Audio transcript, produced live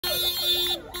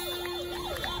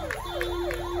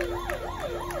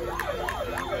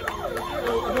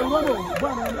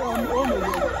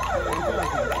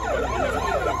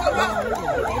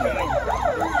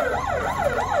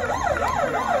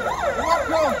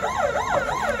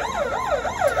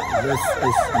This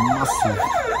is massive,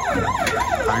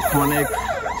 iconic,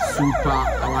 super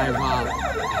arrival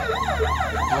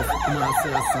of Kumasi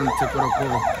Asante Kotoko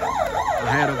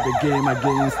ahead of the game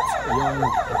against Young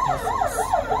Apostles.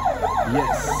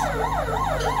 Yes,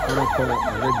 Kotoko,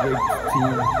 the great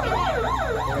team.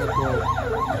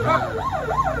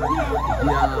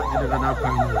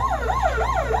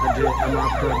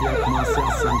 Kotoko, Kumasi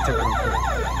Asante Kotoko.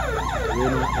 You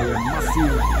know, a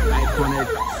massive, iconic,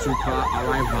 super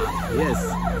arrival. Yes,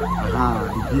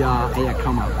 the air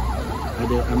come up.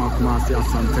 The Emma Kumasi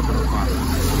Asante Kotoko.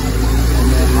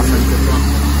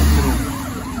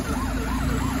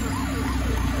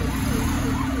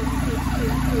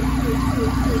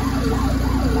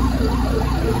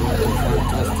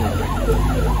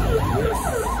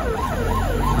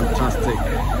 Fantastic.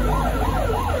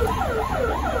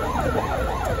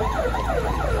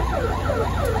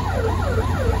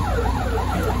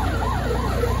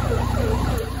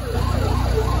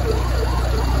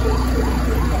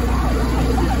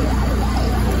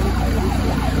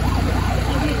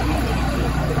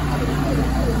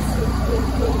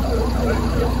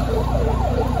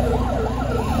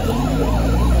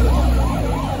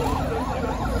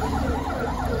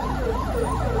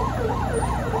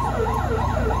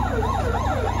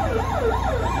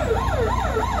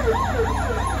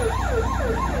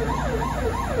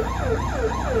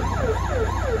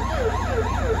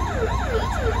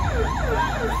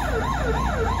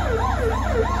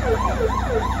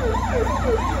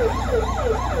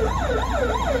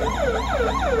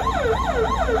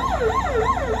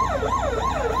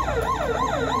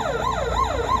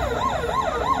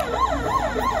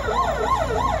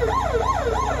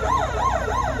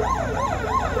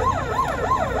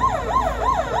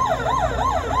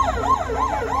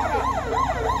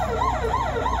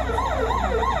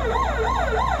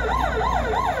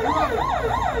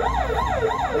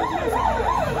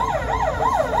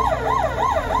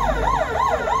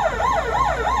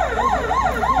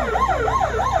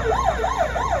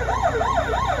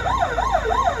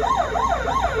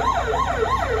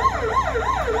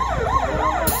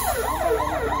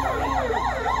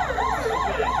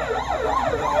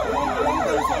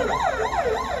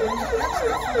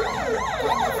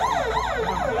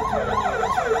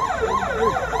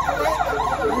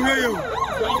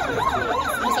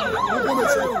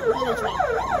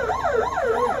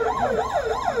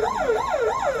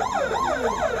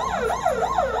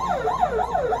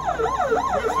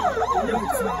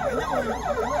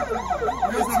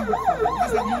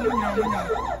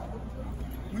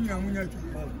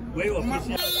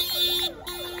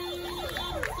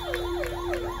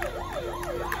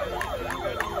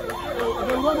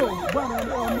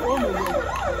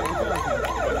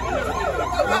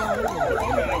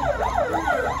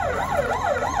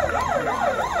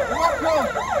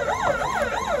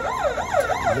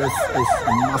 This is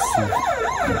massive,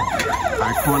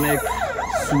 iconic,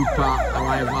 super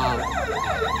arrival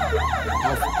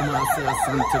of Kumasi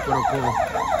Asante Kotoko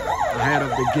ahead of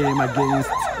the game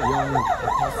against Young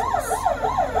Apostles.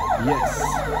 Yes,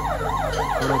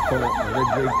 Kotoko, the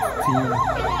great team.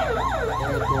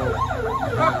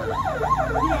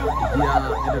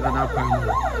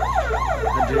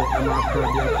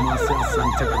 Kotoko, Kumasi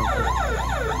Asante Kotoko.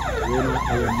 You know,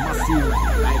 a massive,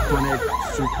 iconic,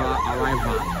 super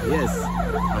arrival. Yes,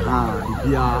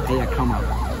 the air come up.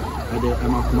 The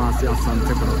Emma Kumasi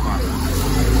Asante Kotoko.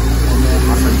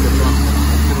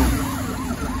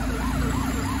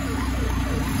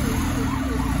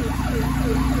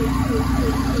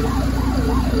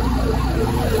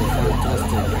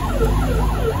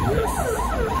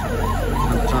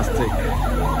 Fantastic.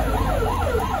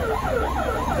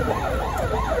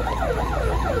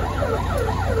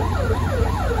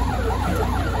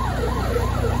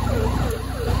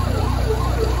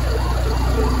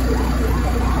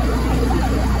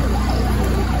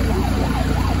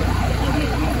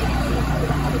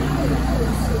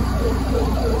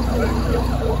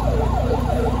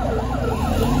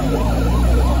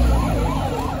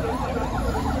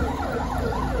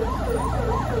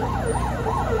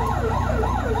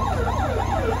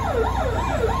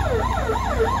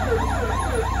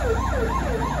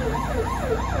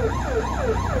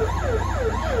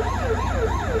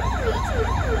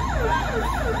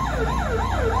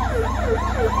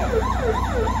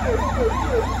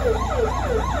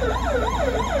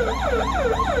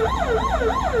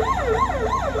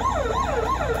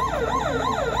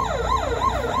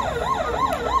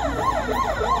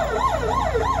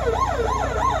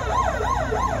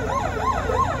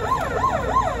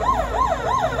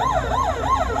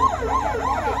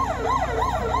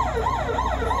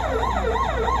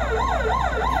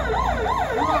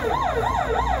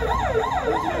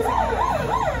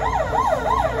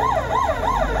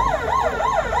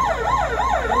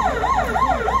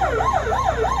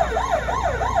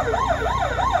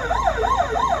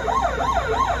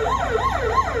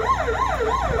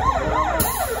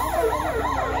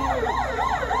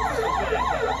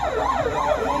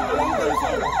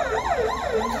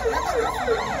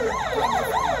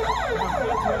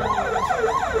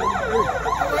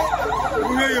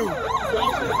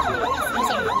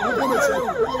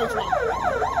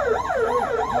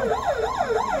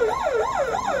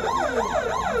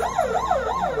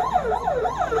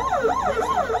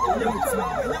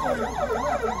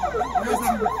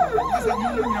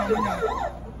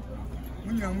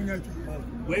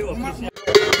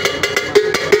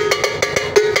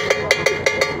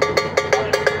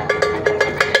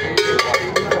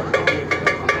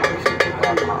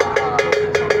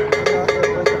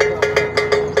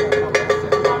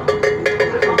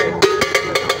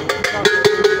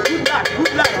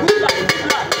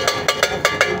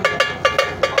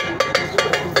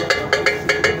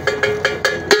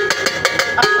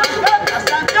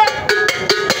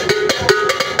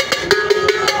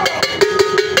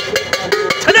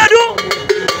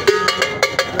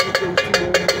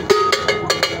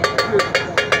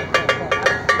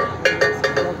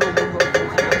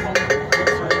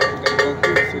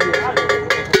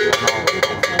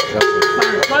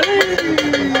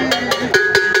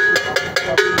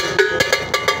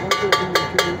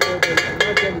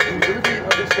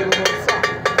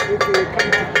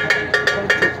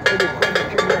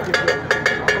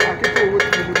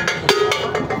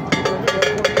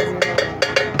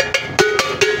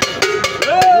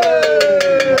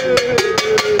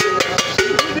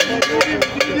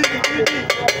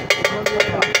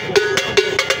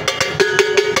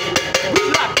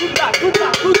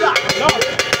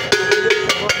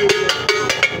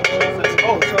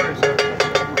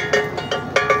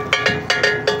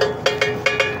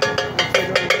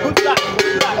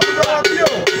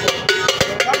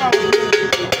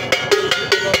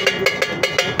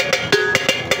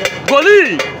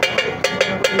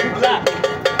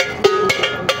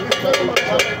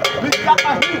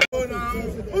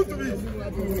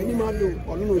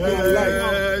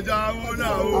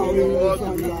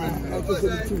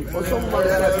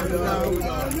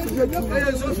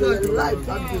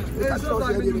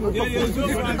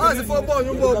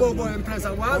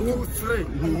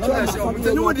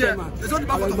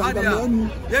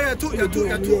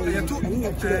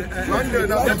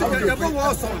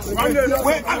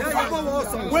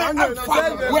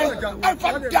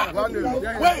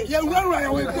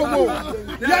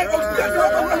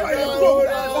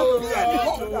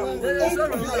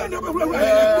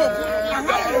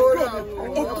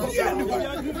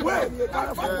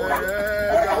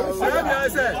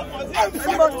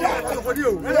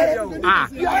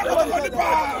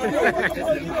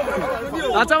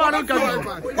 That's how I don't come.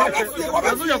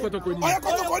 That's your Kotoko.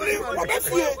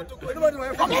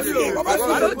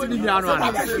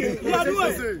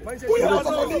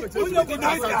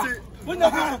 One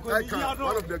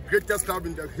of the greatest clubs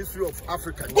in the history of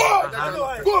Africa.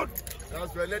 Good.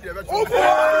 That's where let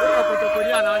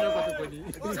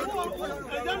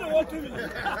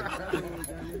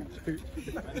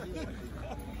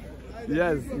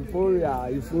Yes,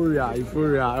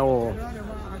 euphoria. Oh.